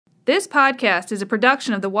This podcast is a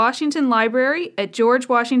production of the Washington Library at George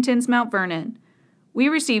Washington's Mount Vernon. We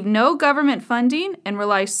receive no government funding and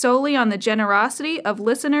rely solely on the generosity of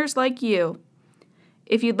listeners like you.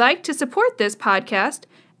 If you'd like to support this podcast,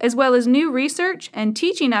 as well as new research and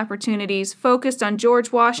teaching opportunities focused on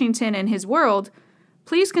George Washington and his world,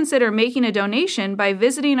 please consider making a donation by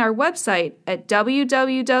visiting our website at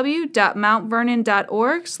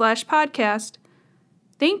www.mountvernon.org/podcast.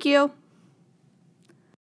 Thank you.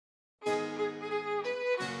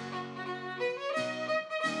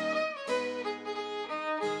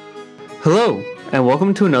 Hello, and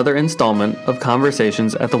welcome to another installment of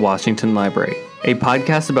Conversations at the Washington Library, a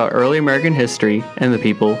podcast about early American history and the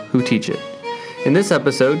people who teach it. In this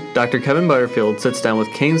episode, Dr. Kevin Butterfield sits down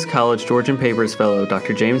with King's College Georgian Papers Fellow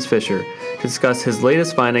Dr. James Fisher to discuss his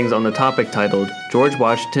latest findings on the topic titled George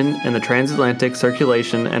Washington and the Transatlantic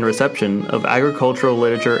Circulation and Reception of Agricultural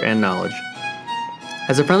Literature and Knowledge.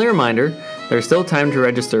 As a friendly reminder, there's still time to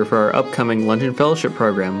register for our upcoming Lunch and Fellowship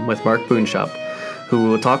program with Mark Boonshop, who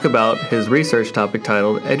will talk about his research topic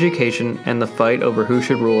titled Education and the Fight Over Who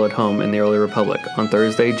Should Rule at Home in the Early Republic on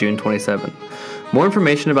Thursday, June 27. More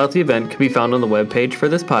information about the event can be found on the webpage for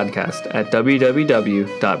this podcast at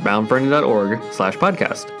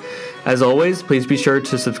www.mountvernon.org/podcast. As always, please be sure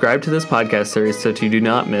to subscribe to this podcast series so that you do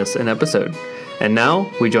not miss an episode. And now,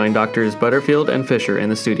 we join Drs. Butterfield and Fisher in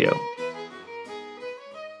the studio.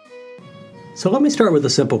 So let me start with a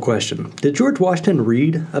simple question. Did George Washington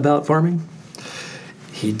read about farming?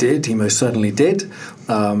 He did. He most certainly did.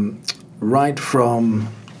 Right from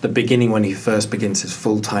the beginning when he first begins his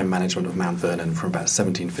full-time management of Mount Vernon from about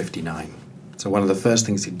 1759. So one of the first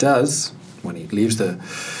things he does when he leaves the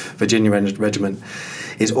Virginia Regiment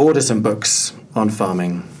is order some books on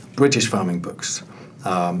farming, British farming books.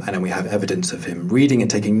 And then we have evidence of him reading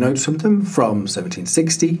and taking notes from them from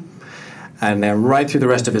 1760. And then right through the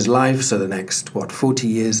rest of his life, so the next, 40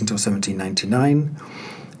 years until 1799,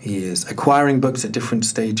 he is acquiring books at different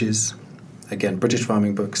stages, again, British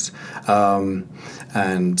farming books, and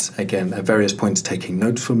again, at various points taking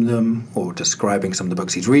notes from them or describing some of the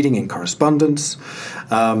books he's reading in correspondence.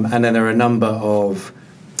 And then there are a number of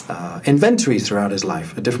inventories throughout his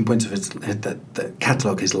life at different points of his that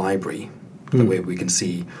catalogue his library, the way we can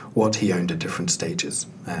see what he owned at different stages.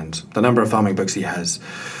 And the number of farming books he has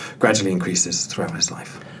gradually increases throughout his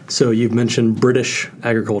life. So you've mentioned British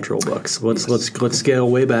agricultural books. Let's scale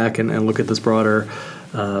way back and look at this broader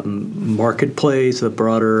marketplace, the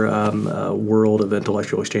broader world of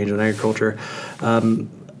intellectual exchange in agriculture. And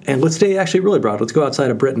let's stay actually really broad. Let's go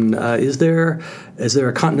outside of Britain. Is there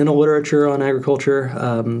a continental literature on agriculture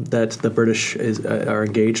that the British are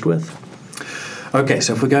engaged with? Okay,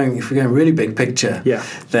 so if we're going really big picture,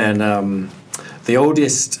 then the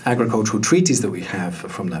oldest agricultural treatise that we have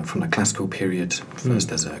from the classical period, first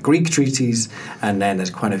there's a Greek treatise, and then there's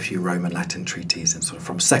quite a few Roman Latin treatises, and sort of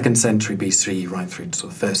from 2nd century BC right through to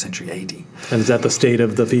sort of 1st century AD. And is that the state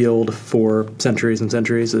of the field for centuries and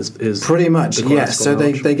centuries? Is pretty much, yes. So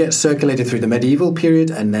they get circulated through the medieval period,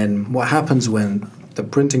 and then what happens when the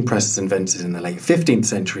printing press is invented in the late 15th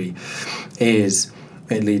century is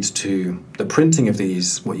it leads to the printing of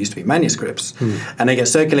these, what used to be manuscripts, and they get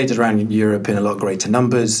circulated around Europe in a lot greater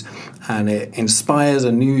numbers, and it inspires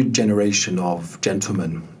a new generation of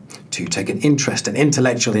gentlemen to take an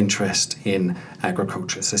intellectual interest in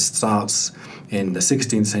agriculture. So it starts in the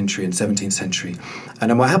 16th century and 17th century. And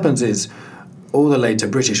then what happens is all the later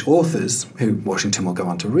British authors, who Washington will go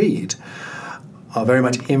on to read, are very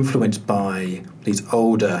much influenced by these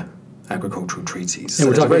older agricultural treaties. So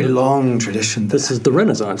we're there's a talking very long tradition there. This is the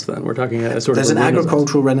Renaissance, then. We're talking a sort There's of an Renaissance.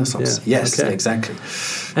 agricultural renaissance. Yeah. Yes, Okay. exactly.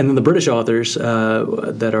 And then the British authors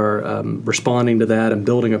that are responding to that and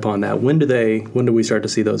building upon that, when do we start to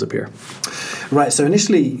see those appear? Right, so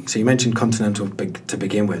initially, you mentioned continental to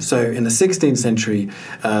begin with. So in the 16th century,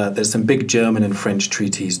 there's some big German and French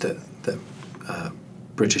treaties that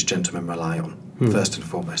British gentlemen rely on. First and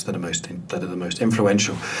foremost, that are the most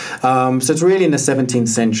influential. So it's really in the 17th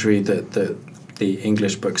century that the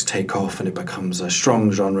English books take off, and it becomes a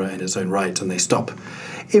strong genre in its own right, and they stop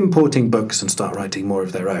importing books and start writing more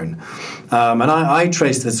of their own. And I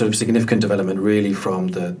trace the sort of significant development really from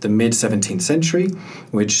the mid-17th century,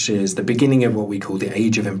 which is the beginning of what we call the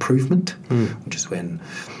Age of Improvement, which is when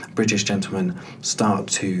British gentlemen start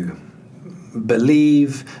to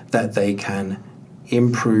believe that they can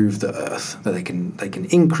improve the earth, that they can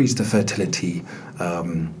increase the fertility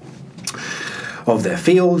of their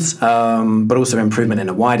fields, but also improvement in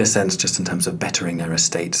a wider sense, just in terms of bettering their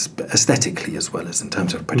estates aesthetically as well as in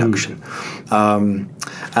terms of production.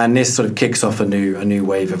 And this sort of kicks off a new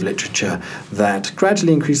wave of literature that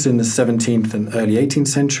gradually increases in the 17th and early 18th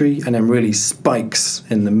century, and then really spikes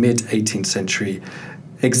in the mid 18th century,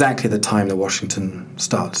 exactly the time that Washington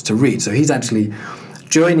starts to read. So he's actually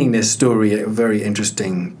joining this story at a very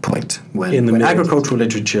interesting point when agricultural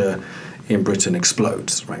literature in Britain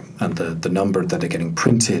explodes, right? And the number that are getting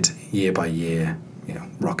printed year by year,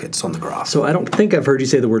 rockets on the graph. So I don't think I've heard you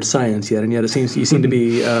say the word science yet, and yet you seem to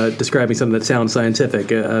be describing something that sounds scientific,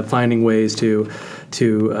 finding ways to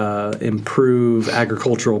improve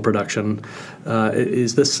agricultural production.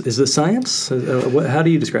 Is this science? How do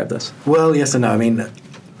you describe this? Well, yes and no. I mean,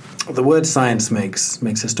 the word science makes a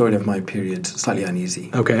historian of my period slightly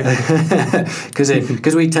uneasy. Okay.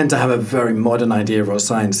 Because we tend to have a very modern idea of what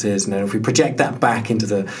science is, and then if we project that back into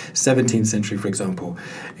the 17th century, for example,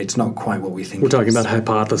 it's not quite what we think. We're talking about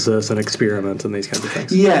hypothesis and experiment and these kinds of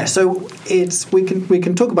things. Yeah, so we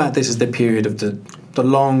can talk about this as the period of the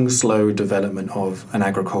long, slow development of an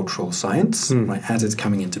agricultural science, right, as it's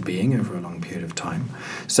coming into being over a long period of time.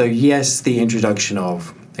 So yes, the introduction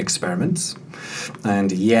of experiments,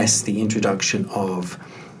 and yes, the introduction of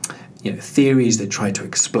theories that try to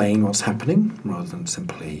explain what's happening rather than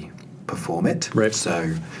simply perform it. Right.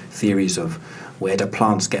 So theories of where do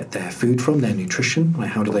plants get their food from, their nutrition, like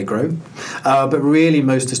how do they grow? But really,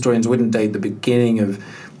 most historians wouldn't date the beginning of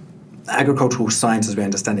agricultural science as we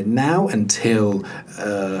understand it now until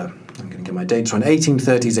I'm going to get my dates wrong,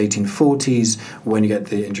 1830s, 1840s, when you get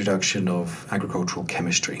the introduction of agricultural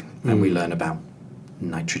chemistry, and we learn about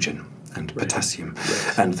nitrogen and potassium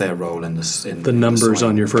and their role in this. In the numbers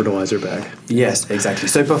on your fertilizer bag. Yes, exactly.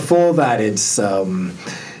 So before that, it's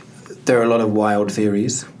there are a lot of wild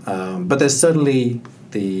theories, but there's certainly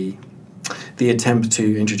the attempt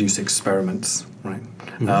to introduce experiments, right,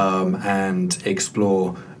 and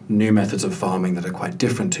explore new methods of farming that are quite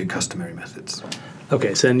different to customary methods.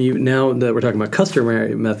 Okay, so now that we're talking about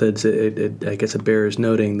customary methods, I guess it bears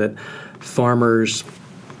noting that farmers,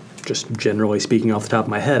 just generally speaking off the top of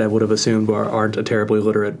my head, I would have assumed aren't a terribly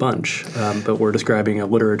literate bunch, but we're describing a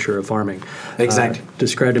literature of farming. Exactly.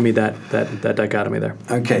 Describe to me that dichotomy there.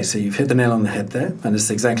 Okay, so you've hit the nail on the head there, and it's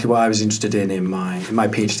exactly what I was interested in my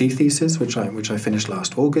PhD thesis, which I finished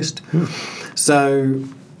last August.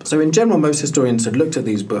 So in general, most historians had looked at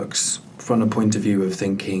these books from a point of view of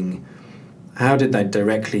thinking, how did they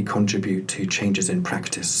directly contribute to changes in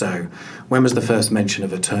practice? So when was the first mention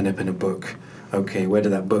of a turnip in a book? Okay, where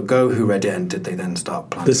did that book go? Who read it, and did they then start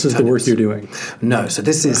planting This is turnips? The work you're doing. No, so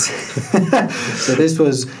this is this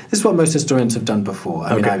is what most historians have done before.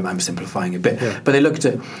 I mean, I'm simplifying a bit, but they looked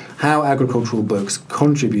at how agricultural books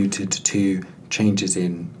contributed to changes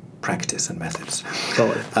in practice and methods.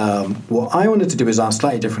 What I wanted to do is ask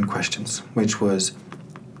slightly different questions, which was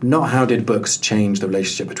not how did books change the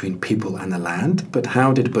relationship between people and the land, but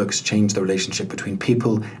how did books change the relationship between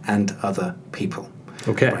people and other people?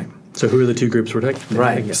 Okay. Right. So who are the two groups we're taking?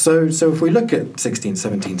 Right. So if we look at 16th,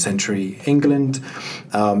 17th century England,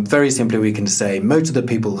 very simply we can say most of the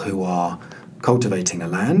people who are cultivating the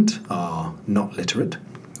land are not literate,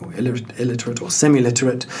 or illiterate or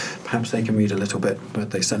semi-literate. Perhaps they can read a little bit, but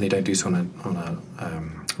they certainly don't do so on a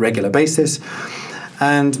regular basis.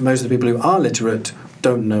 And most of the people who are literate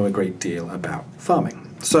don't know a great deal about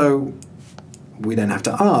farming. So we then have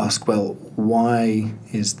to ask, well, why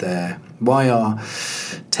are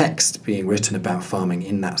texts being written about farming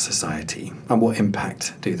in that society, and what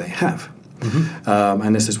impact do they have?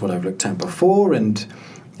 And this is what I've looked at before, and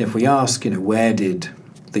if we ask, where did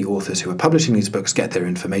the authors who are publishing these books get their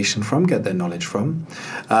information from, get their knowledge from,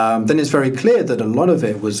 then it's very clear that a lot of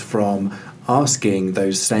it was from asking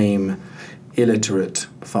those same illiterate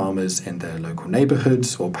farmers in their local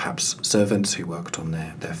neighbourhoods, or perhaps servants who worked on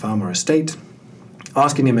their farm or estate,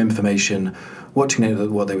 asking them information,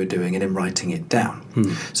 watching what they were doing, and then writing it down.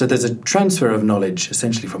 So there's a transfer of knowledge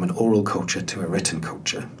essentially from an oral culture to a written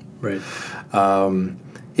culture. Right.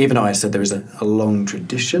 Even though I said there is a long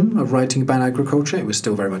tradition of writing about agriculture, it was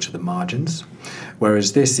still very much at the margins,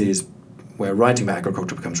 whereas this is where writing about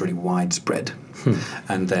agriculture becomes really widespread.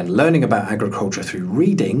 And then learning about agriculture through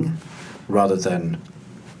reading rather than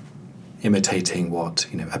imitating what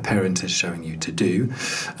a parent is showing you to do,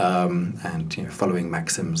 and following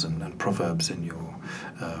maxims and proverbs in your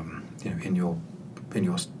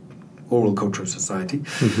oral culture of society.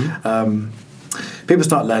 People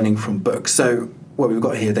start learning from books. So what we've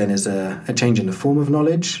got here then is a change in the form of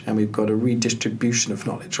knowledge, and we've got a redistribution of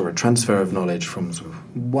knowledge, or a transfer of knowledge from sort of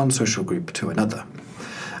one social group to another.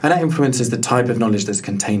 And that influences the type of knowledge that's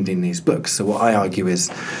contained in these books. So what I argue is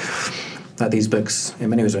that these books, in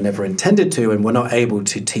many ways, were never intended to and were not able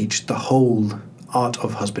to teach the whole art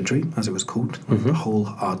of husbandry, as it was called, the whole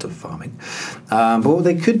art of farming. But what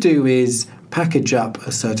they could do is package up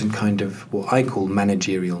a certain kind of what I call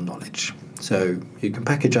managerial knowledge. So you can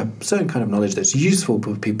package up a certain kind of knowledge that's useful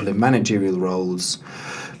for people in managerial roles,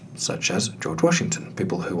 such as George Washington,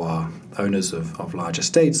 people who are owners of large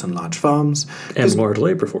estates and large farms. And large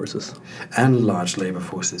labor forces. And large labor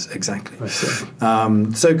forces, exactly. I see.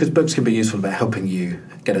 So because books can be useful about helping you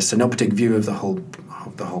get a synoptic view of the whole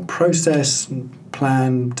process,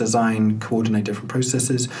 plan, design, coordinate different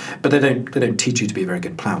processes, but they don't teach you to be a very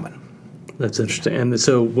good plowman. That's interesting. And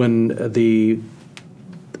so when the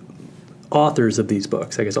authors of these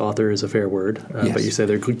books, I guess author is a fair word, Yes. but you say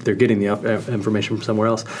they're getting the information from somewhere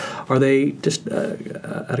else. Are they, just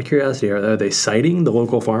out of curiosity, are they citing the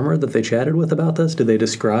local farmer that they chatted with about this? Do they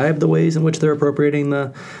describe the ways in which they're appropriating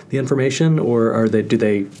the information, or do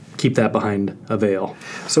they keep that behind a veil?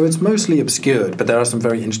 So it's mostly obscured, but there are some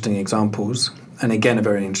very interesting examples, and again a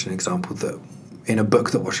very interesting example that in a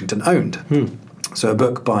book that Washington owned. So a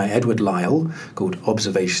book by Edward Lisle called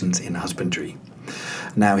Observations in Husbandry.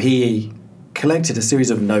 Now he collected a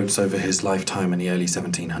series of notes over his lifetime in the early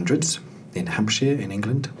 1700s in Hampshire, in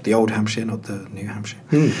England, the old Hampshire, not the new Hampshire.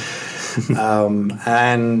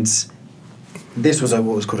 And this was what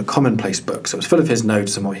was called a commonplace book. So it was full of his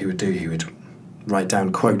notes, and what he would do, he would write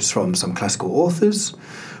down quotes from some classical authors,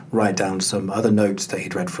 write down some other notes that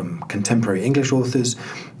he'd read from contemporary English authors,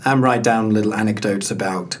 and write down little anecdotes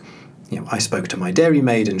about, I spoke to my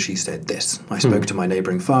dairymaid and she said this. I spoke to my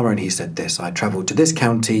neighbouring farmer and he said this. I travelled to this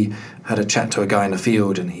county, had a chat to a guy in a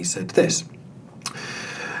field and he said this.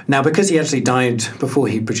 Now, because he actually died before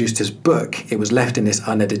he produced his book, it was left in this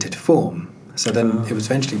unedited form. So then it was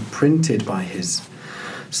eventually printed by his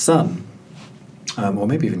son, or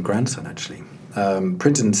maybe even grandson actually,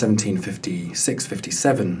 printed in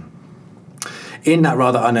 1756-57 in that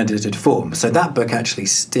rather unedited form. So that book actually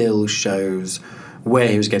still shows where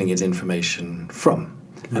he was getting his information from.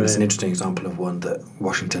 And it's an interesting example of one that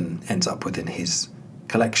Washington ends up with in his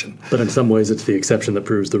collection. But in some ways it's the exception that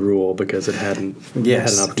proves the rule, because it hadn't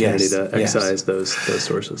had an opportunity to excise those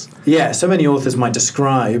sources. Yeah, so many authors might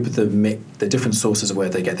describe the different sources of where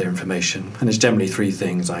they get their information, and it's generally three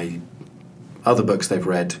things, i.e. other books they've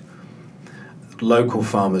read, local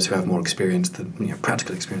farmers who have more experience,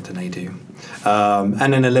 practical experience than they do,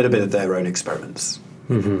 and then a little bit of their own experiments.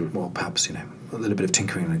 Or perhaps, a little bit of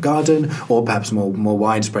tinkering in the garden, or perhaps more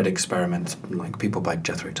widespread experiments like people like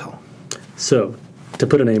Jethro Tull. So, to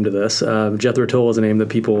put a name to this, Jethro Tull is a name that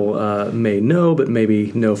people may know, but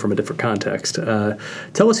maybe know from a different context.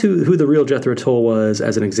 Tell us who the real Jethro Tull was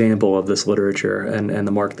as an example of this literature and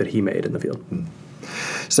the mark that he made in the field.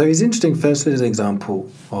 So he's interesting, firstly, as an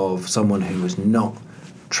example of someone who was not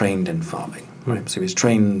trained in farming. Right? So he was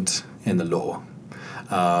trained in the law,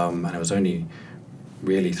 and it was only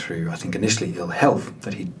really through, I think, initially ill health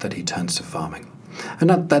that he turns to farming. And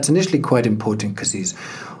that's initially quite important because he's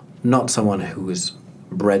not someone who was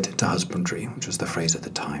bred to husbandry, which was the phrase at the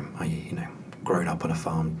time, i.e., grown up on a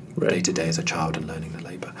farm day to day as a child and learning the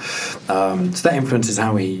labour. So that influences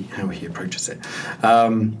how he approaches it.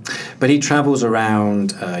 But he travels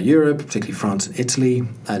around Europe, particularly France and Italy,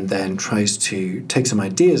 and then tries to take some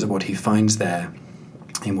ideas of what he finds there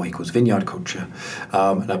in what he calls vineyard culture,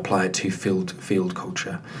 and apply it to field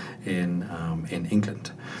culture in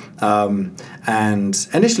England. And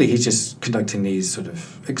initially he's just conducting these sort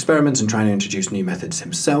of experiments and trying to introduce new methods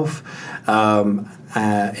himself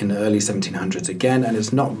in the early 1700s again, and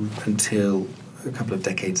it's not until a couple of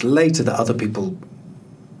decades later that other people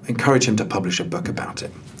encourage him to publish a book about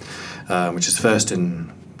it, which is first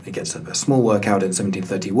he gets a small work out in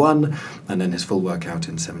 1731, and then his full work out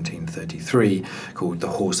in 1733, called The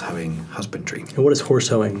Horse-Hoeing Husbandry. And what is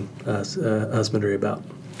horse-hoeing husbandry about?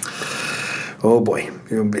 Oh boy!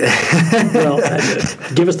 Well,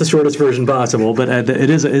 give us the shortest version possible, but it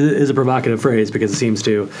is a provocative phrase because it seems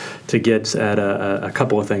to get at a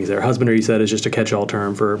couple of things there. Husbandry, you said, is just a catch-all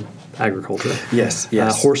term for agriculture. Yes.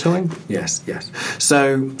 Horse-hoeing? Yes.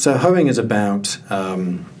 So hoeing is about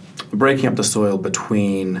breaking up the soil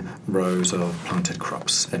between rows of planted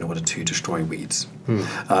crops in order to destroy weeds.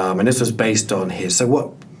 And this was based on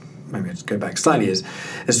maybe let's go back slightly,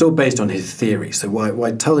 it's all based on his theory. So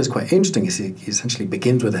why Tull is quite interesting is he essentially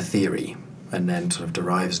begins with a theory and then sort of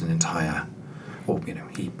derives an entire,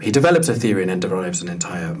 he develops a theory and then derives an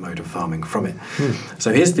entire mode of farming from it.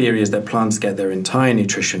 So his theory is that plants get their entire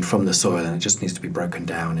nutrition from the soil, and it just needs to be broken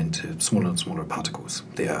down into smaller and smaller particles,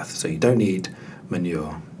 the earth. So you don't need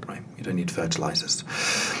manure, right? You don't need fertilizers.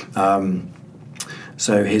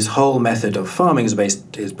 So his whole method of farming is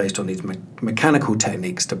based on these mechanical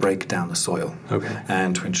techniques to break down the soil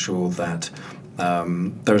and to ensure that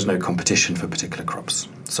there is no competition for particular crops.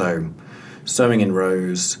 So sowing in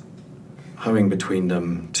rows, hoeing between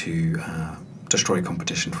them to destroy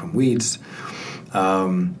competition from weeds,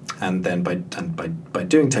 and then by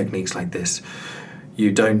doing techniques like this,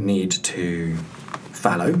 you don't need to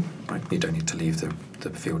fallow, right? You don't need to leave the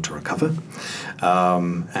field to recover,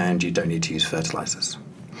 and you don't need to use fertilizers.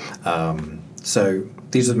 So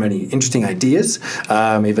these are many interesting ideas,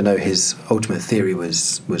 even though his ultimate theory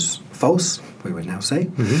was false, we would now say.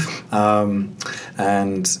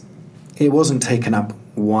 And it wasn't taken up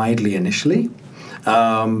widely initially,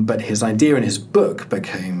 but his idea in his book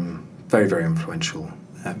became very, very influential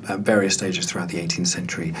at various stages throughout the 18th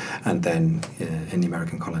century and then in the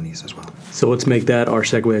American colonies as well. So let's make that our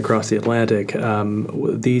segue across the Atlantic.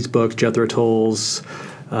 These books, Jethro Tull's,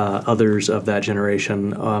 others of that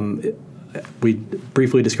generation, we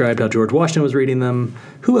briefly described how George Washington was reading them.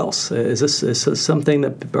 Who else? Is this something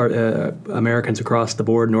that Americans across the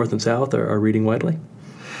board, North and South, are reading widely?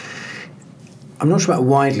 I'm not sure about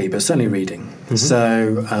widely, but certainly reading.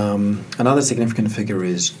 So another significant figure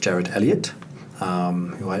is Jared Eliot,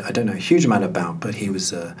 who I don't know a huge amount about, but he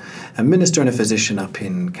was a minister and a physician up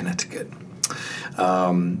in Connecticut.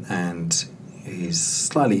 And he's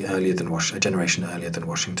slightly earlier than a generation earlier than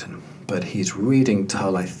Washington. But he's reading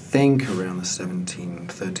Tull, I think, around the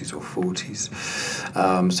 1730s or 40s,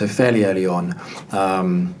 so fairly early on.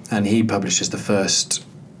 And he publishes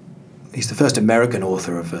he's the first American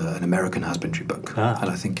author of an American husbandry book. And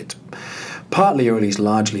I think it's partly or at least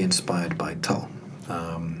largely inspired by Tull.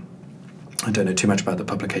 I don't know too much about the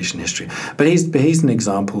publication history, but he's an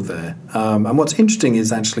example there. And what's interesting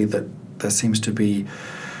is actually that there seems to be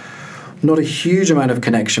not a huge amount of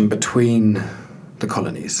connection between the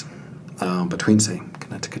colonies, between, say,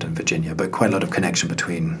 Connecticut and Virginia, but quite a lot of connection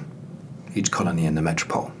between each colony and the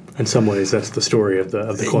metropole. In some ways, that's the story of the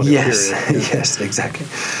colonial period. Yes, exactly.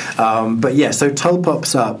 But yeah, so Tull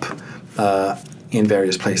pops up in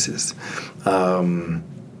various places.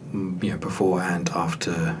 Before and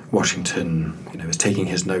after Washington, is taking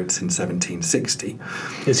his notes in 1760.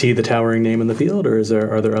 Is he the towering name in the field, or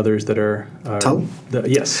are there others that are Tull?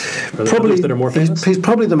 Yes, are there others that are more famous? He's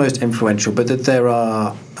probably the most influential, but that there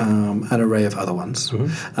are an array of other ones.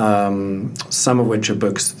 Some of which are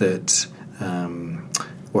books that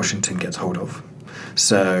Washington gets hold of.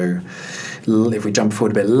 So, if we jump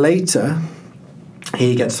forward a bit later,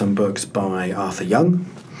 he gets some books by Arthur Young.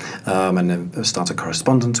 And then starts a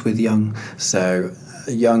correspondence with Young. So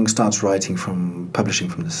Young starts publishing from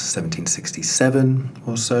the 1767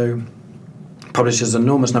 or so. Publishes an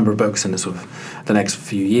enormous number of books in the next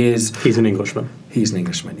few years. He's an Englishman. He's an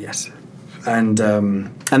Englishman, yes. And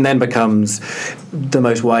then becomes the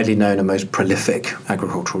most widely known and most prolific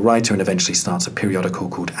agricultural writer, and eventually starts a periodical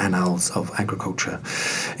called Annals of Agriculture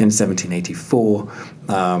in 1784.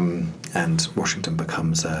 And Washington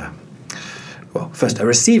becomes first a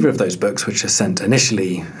receiver of those books, which are sent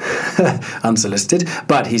initially unsolicited,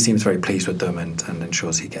 but he seems very pleased with them and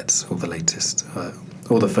ensures he gets all the latest,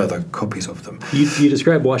 all the further copies of them. You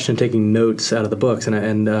described Washington taking notes out of the books,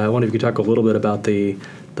 and I wonder if you could talk a little bit about the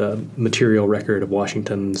material record of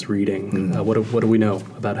Washington's reading. What do we know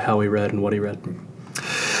about how he read and what he read?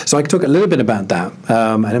 So I could talk a little bit about that,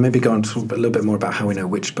 and then maybe go on to talk a little bit more about how we know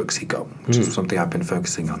which books he got, which is something I've been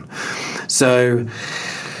focusing on. So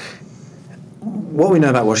what we know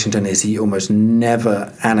about Washington is he almost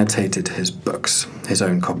never annotated his books, his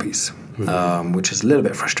own copies, which is a little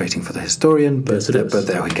bit frustrating for the historian, but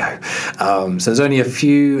there we go. So there's only a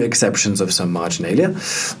few exceptions of some marginalia.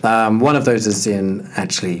 One of those is in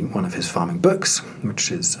actually one of his farming books,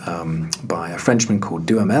 which is by a Frenchman called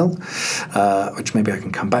Duhamel, which maybe I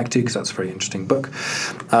can come back to because that's a very interesting book.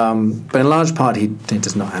 But in large part, he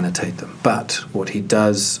does not annotate them. But what he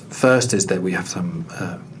does first is that we have some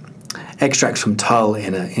extracts from Tull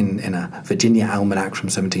in a Virginia Almanac from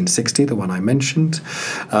 1760, the one I mentioned,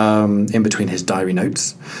 in between his diary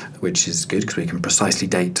notes, which is good because we can precisely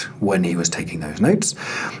date when he was taking those notes.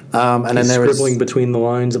 And then there is scribbling between the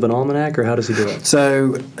lines of an almanac, or how does he do it?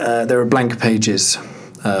 So there are blank pages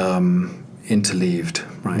interleaved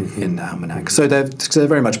in the almanac. So they're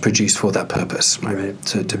very much produced for that purpose,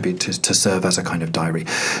 to serve as a kind of diary.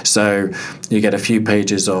 So you get a few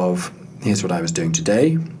pages of here's what I was doing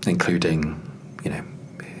today, including,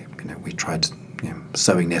 we tried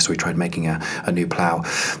sowing this, we tried making a new plough.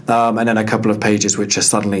 And then a couple of pages which are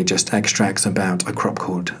suddenly just extracts about a crop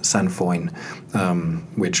called sainfoin,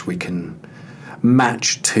 which we can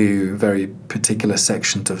match to very particular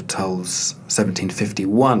sections of Tull's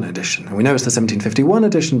 1751 edition. And we know it's the 1751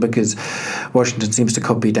 edition because Washington seems to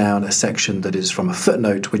copy down a section that is from a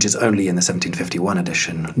footnote, which is only in the 1751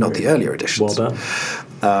 edition, not the earlier editions. Well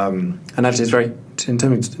done. And actually, it's very, in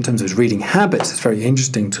terms of his reading habits, it's very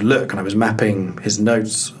interesting to look. And I was mapping his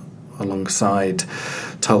notes alongside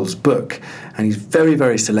Tull's book, and he's very,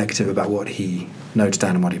 very selective about what he notes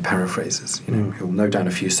down and what he paraphrases. He'll note down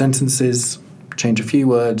a few sentences, change a few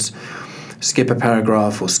words, skip a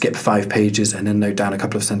paragraph or skip 5 pages, and then note down a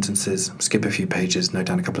couple of sentences, skip a few pages, note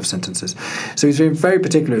down a couple of sentences. So he's very, very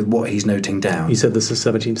particular with what he's noting down. You said this is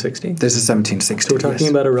 1760? This is 1760. So we're talking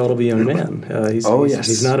about a relatively young man. Yes.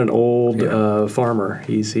 He's not an old farmer.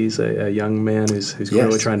 He's a young man who's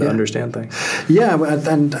clearly trying to understand things. Yeah,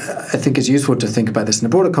 and I think it's useful to think about this in the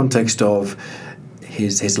broader context of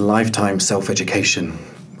his lifetime self-education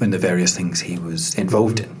and the various things he was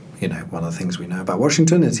involved in. One of the things we know about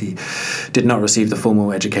Washington is he did not receive the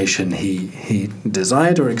formal education he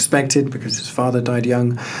desired or expected because his father died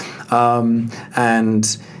young.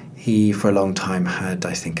 And he, for a long time, had,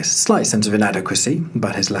 I think, a slight sense of inadequacy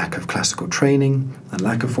about his lack of classical training and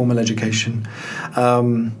lack of formal education.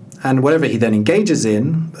 And whatever he then engages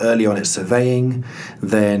in, early on it's surveying,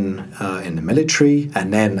 then in the military,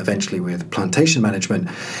 and then eventually with plantation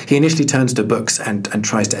management, he initially turns to books and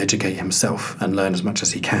tries to educate himself and learn as much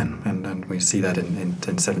as he can. And we see that in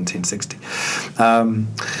 1760.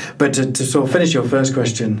 But to sort of finish your first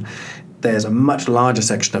question, there's a much larger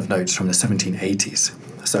section of notes from the 1780s.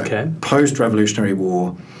 So post-Revolutionary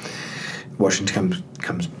War, Washington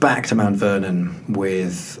comes back to Mount Vernon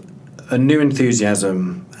with a new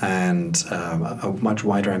enthusiasm and a much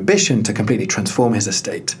wider ambition to completely transform his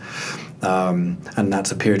estate. And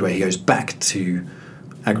that's a period where he goes back to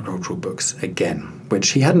agricultural books again, which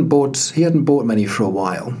he hadn't bought many for a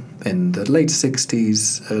while. In the late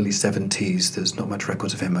 60s, early 70s, there's not much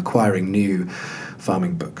records of him acquiring new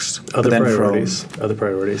farming books. Other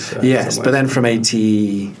priorities. Yes, but then from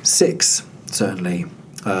 86, certainly,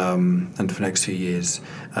 and for the next few years,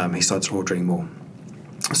 he starts ordering more.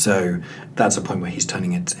 So that's a point where he's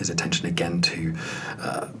turning his attention again to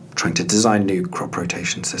trying to design new crop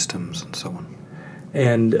rotation systems and so on.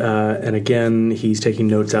 And again, he's taking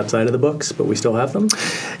notes outside of the books, but we still have them?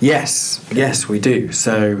 Yes, we do.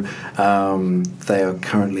 So they are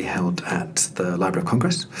currently held at the Library of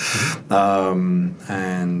Congress,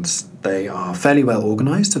 and they are fairly well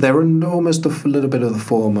organised. They're in almost a little bit of the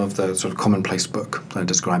form of the sort of commonplace book I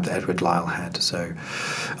described that Edward Lisle had. So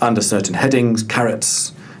under certain headings,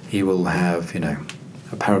 carrots, he will have,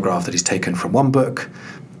 a paragraph that he's taken from one book,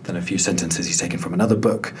 then a few sentences he's taken from another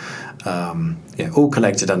book, all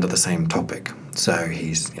collected under the same topic. So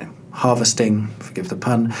he's harvesting, forgive the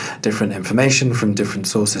pun, different information from different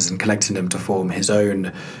sources and collecting them to form his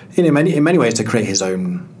own, in many ways to create his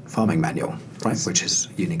own farming manual, right, which is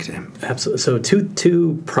unique to him. Absolutely. So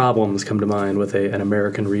two problems come to mind with an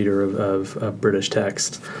American reader of British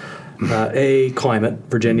text. A, climate.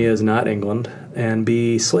 Virginia is not England. And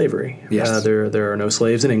B, slavery. Yes. There are no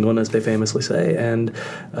slaves in England, as they famously say. And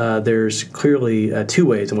there's clearly 2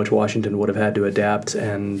 ways in which Washington would have had to adapt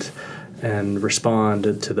and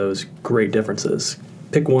respond to those great differences.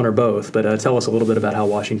 Pick one or both, but tell us a little bit about how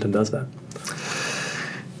Washington does that.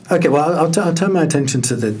 Okay, well, I'll turn my attention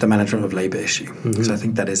to the management of labour issue, because I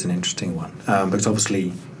think that is an interesting one. Because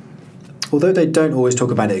obviously, although they don't always talk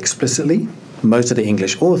about it explicitly, most of the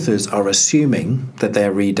English authors are assuming that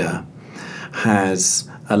their reader has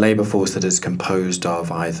a labour force that is composed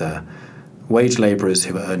of either wage labourers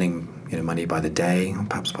who are earning money by the day, or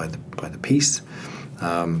perhaps by the piece,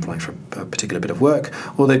 like for a particular bit of work,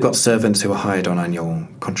 or they've got servants who are hired on annual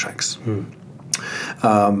contracts.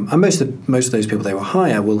 And most of those people they will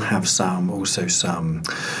hire will have some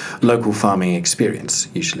local farming experience,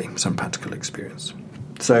 usually some practical experience.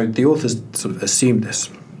 So the authors sort of assume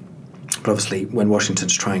this. But obviously, when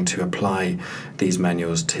Washington's trying to apply these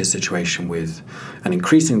manuals to his situation with an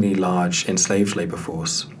increasingly large enslaved labour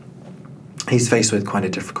force, he's faced with quite a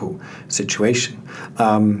difficult situation.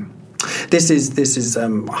 This is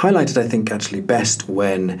highlighted, I think, actually best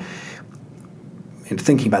when, in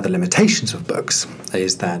thinking about the limitations of books,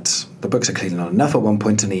 is that the books are clearly not enough at one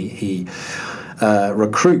point, and he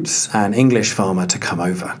recruits an English farmer to come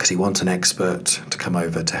over because he wants an expert to come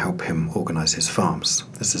over to help him organise his farms.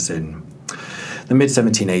 This is in the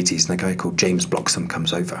mid-1780s, and a guy called James Bloxham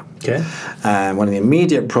comes over. Okay. And one of the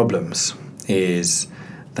immediate problems is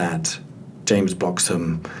that James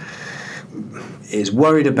Bloxham is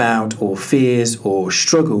worried about or fears or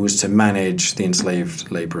struggles to manage the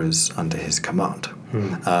enslaved labourers under his command.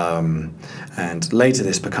 And later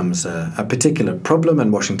this becomes a particular problem,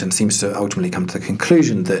 and Washington seems to ultimately come to the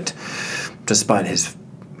conclusion that despite his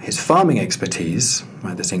farming expertise,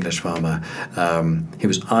 right, this English farmer, he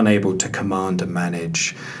was unable to command and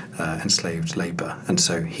manage enslaved labour, and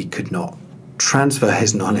so he could not transfer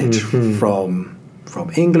his knowledge from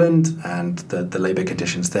England and the labour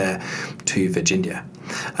conditions there to Virginia.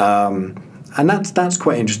 And that's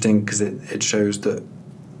quite interesting because it shows that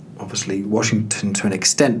obviously Washington to an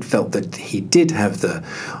extent felt that he did have the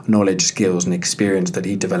knowledge, skills and experience that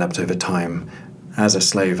he developed over time as a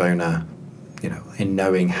slave owner, in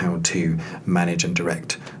knowing how to manage and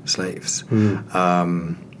direct slaves.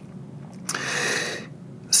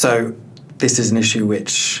 So this is an issue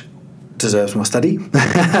which deserves more study,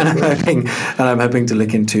 and I'm hoping to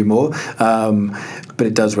look into more. But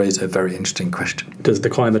it does raise a very interesting question. Does the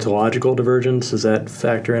climatological divergence, does that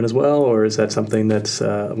factor in as well, or is that something that's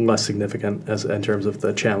less significant in terms of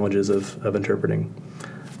the challenges of interpreting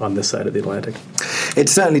on this side of the Atlantic? It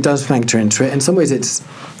certainly does factor into it. In some ways, it's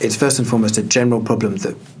first and foremost a general problem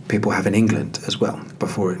that people have in England as well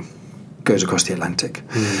before it goes across the Atlantic,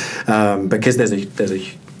 because there's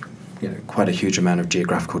quite a huge amount of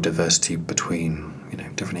geographical diversity between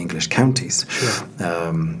different English counties,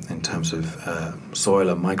 in terms of soil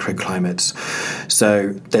and microclimates.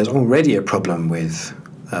 So there's already a problem with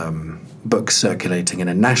books circulating in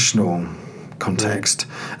a national context,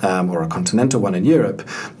 or a continental one in Europe,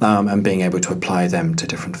 and being able to apply them to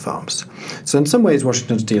different farms. So in some ways,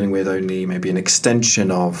 Washington's dealing with only maybe an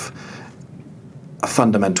extension of a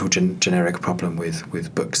fundamental generic problem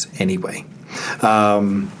with books anyway.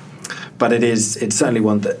 But it's certainly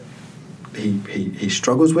one that he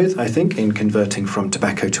struggles with, I think, in converting from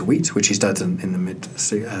tobacco to wheat, which he's done in the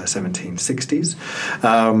mid-1760s.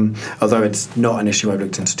 Although it's not an issue I've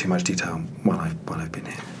looked into too much detail while I've been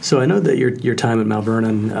here. So I know that your time at Mount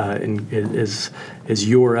Vernon is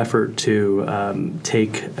your effort to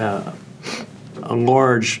take a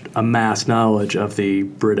large amassed knowledge of the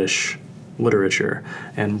British literature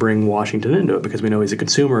and bring Washington into it, because we know he's a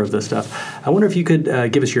consumer of this stuff. I wonder if you could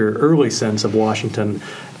give us your early sense of Washington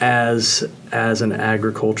as an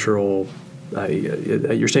agricultural.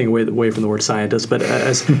 You're staying away from the word scientist, but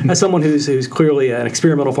as someone who's clearly an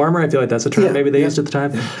experimental farmer, I feel like that's a term maybe they used at the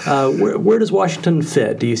time. Where does Washington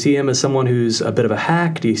fit? Do you see him as someone who's a bit of a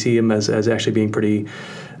hack? Do you see him as actually being pretty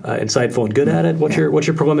insightful and good at it? What's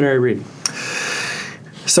your preliminary read?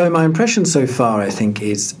 So my impression so far, I think,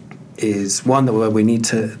 is one that we need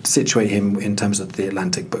to situate him in terms of the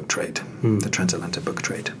Atlantic book trade, the transatlantic book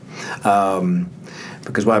trade.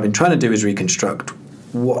 Because what I've been trying to do is reconstruct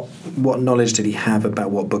what knowledge did he have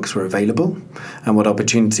about what books were available and what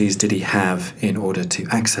opportunities did he have in order to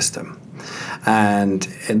access them. And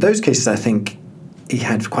in those cases, I think he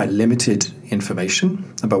had quite limited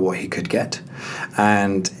information about what he could get,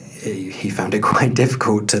 and he found it quite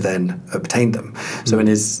difficult to then obtain them. So in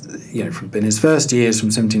his first years from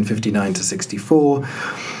 1759 to 64,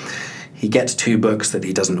 he gets 2 books that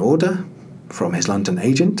he doesn't order from his London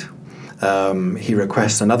agent. He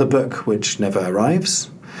requests another book which never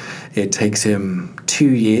arrives. It takes him 2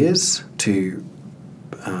 years to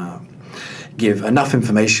give enough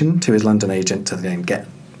information to his London agent to then get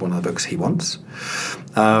one of the books he wants.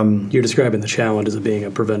 You're describing the challenges of being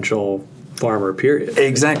a provincial farmer, period.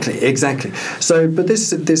 Exactly. So, but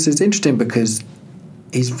this is interesting because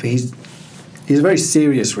he's a very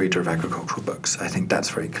serious reader of agricultural books. I think that's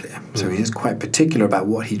very clear. So he is quite particular about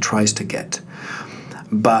what he tries to get.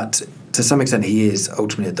 But to some extent, he is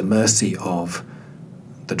ultimately at the mercy of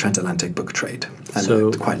the transatlantic book trade, and so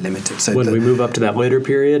quite limited. So when we move up to that later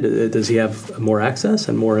period, does he have more access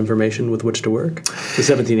and more information with which to work? The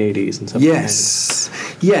 1780s and 1790s.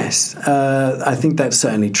 Yes. I think that's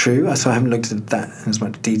certainly true. So I haven't looked at that in as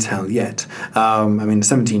much detail yet. I mean, the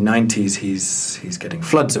 1790s, he's getting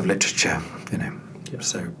floods of literature,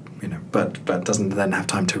 So. But doesn't then have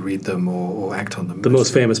time to read them or act on them. The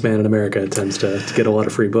most famous man in America tends to get a lot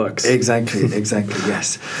of free books. Exactly,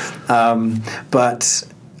 yes. But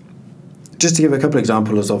just to give a couple of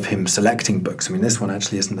examples of him selecting books, I mean, this one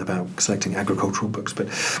actually isn't about selecting agricultural books, but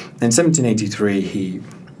in 1783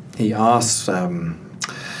 he asks a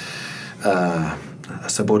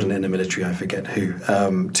subordinate in the military, I forget who,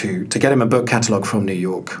 to get him a book catalogue from New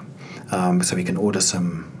York, so he can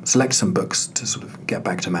select some books to sort of get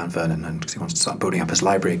back to Mount Vernon, and because he wants to start building up his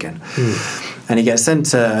library again. And he gets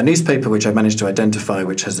sent a newspaper which I managed to identify,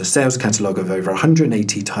 which has a sales catalogue of over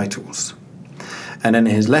 180 titles. And in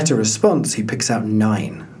his letter response, he picks out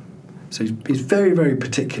 9. So he's very, very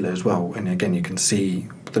particular as well. And again, you can see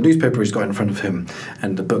the newspaper he's got in front of him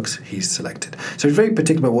and the books he's selected. So he's very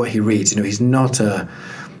particular about what he reads. He's not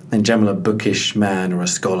in general a bookish man or a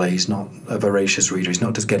scholar. He's not a voracious reader. He's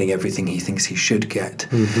not just getting everything he thinks he should get.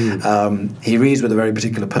 He reads with a very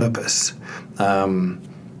particular purpose.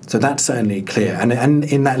 So that's certainly clear. And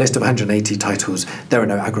in that list of 180 titles, there are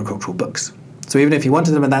no agricultural books. So even if he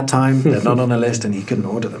wanted them at that time, they're not on a list and he couldn't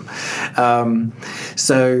order them.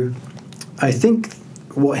 So I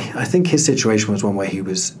think his situation was one where he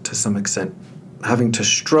was, to some extent, having to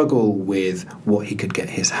struggle with what he could get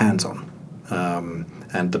his hands on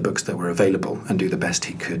and the books that were available and do the best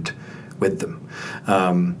he could with them.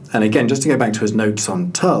 And again, just to go back to his notes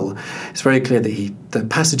on Tull, it's very clear that the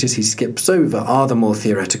passages he skips over are the more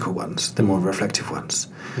theoretical ones, the more reflective ones.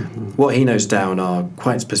 What he notes down are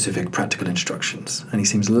quite specific practical instructions, and he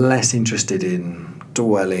seems less interested in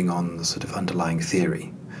dwelling on the sort of underlying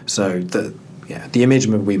theory. So the image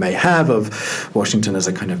we may have of Washington as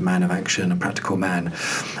a kind of man of action, a practical man,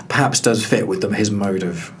 perhaps does fit with his mode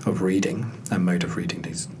of reading and mode of reading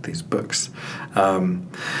these books.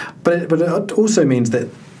 But it also means that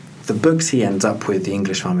the books he ends up with, the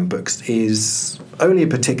English farming books, is only a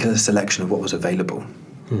particular selection of what was available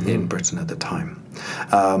in Britain at the time.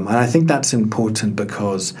 And I think that's important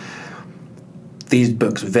because these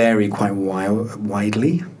books vary quite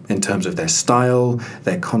widely in terms of their style,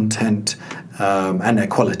 their content, and their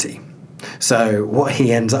quality. So what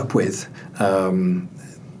he ends up with, what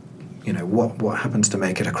happens to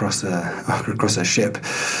make it across a ship,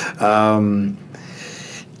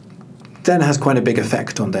 then has quite a big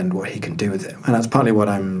effect on then what he can do with it. And that's partly what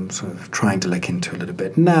I'm sort of trying to look into a little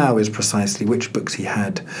bit now, is precisely which books he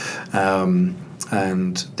had, and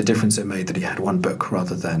the difference it made that he had one book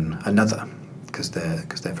rather than another, because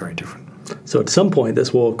they're very different. So at some point,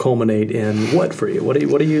 this will culminate in what for you? What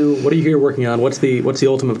are you here working on? What's the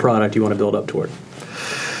ultimate product you want to build up toward?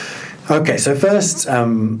 Okay, so first,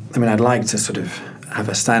 I'd like to sort of have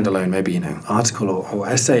a standalone, maybe article or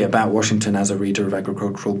essay about Washington as a reader of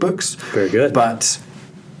agricultural books. Very good. But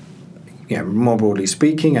more broadly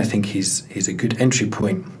speaking, I think he's a good entry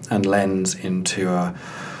point and lens into a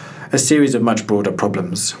series of much broader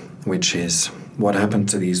problems, which is what happened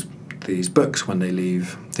to these books when they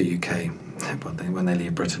leave the UK, when they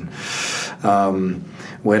leave Britain.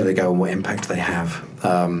 Where do they go and what impact do they have?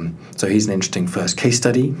 So he's an interesting first case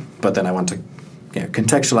study, but then I want to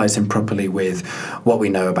contextualize him properly with what we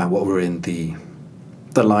know about what were in the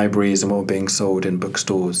libraries and what were being sold in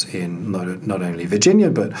bookstores in not only Virginia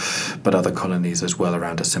but other colonies as well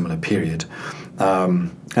around a similar period,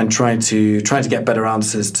 and trying to get better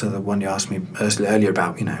answers to the one you asked me earlier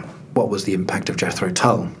about what was the impact of Jethro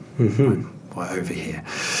Tull over here,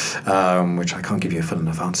 which I can't give you a full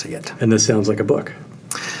enough answer yet. And this sounds like a book.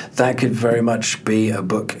 That could very much be a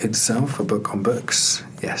book itself, a book on books.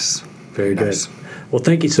 Yes. Very good. Well,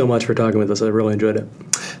 thank you so much for talking with us. I really enjoyed it.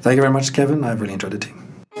 Thank you very much, Kevin. I've really enjoyed it too.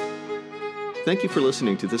 Thank you for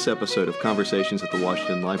listening to this episode of Conversations at the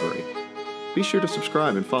Washington Library. Be sure to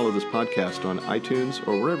subscribe and follow this podcast on iTunes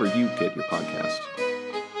or wherever you get your podcasts.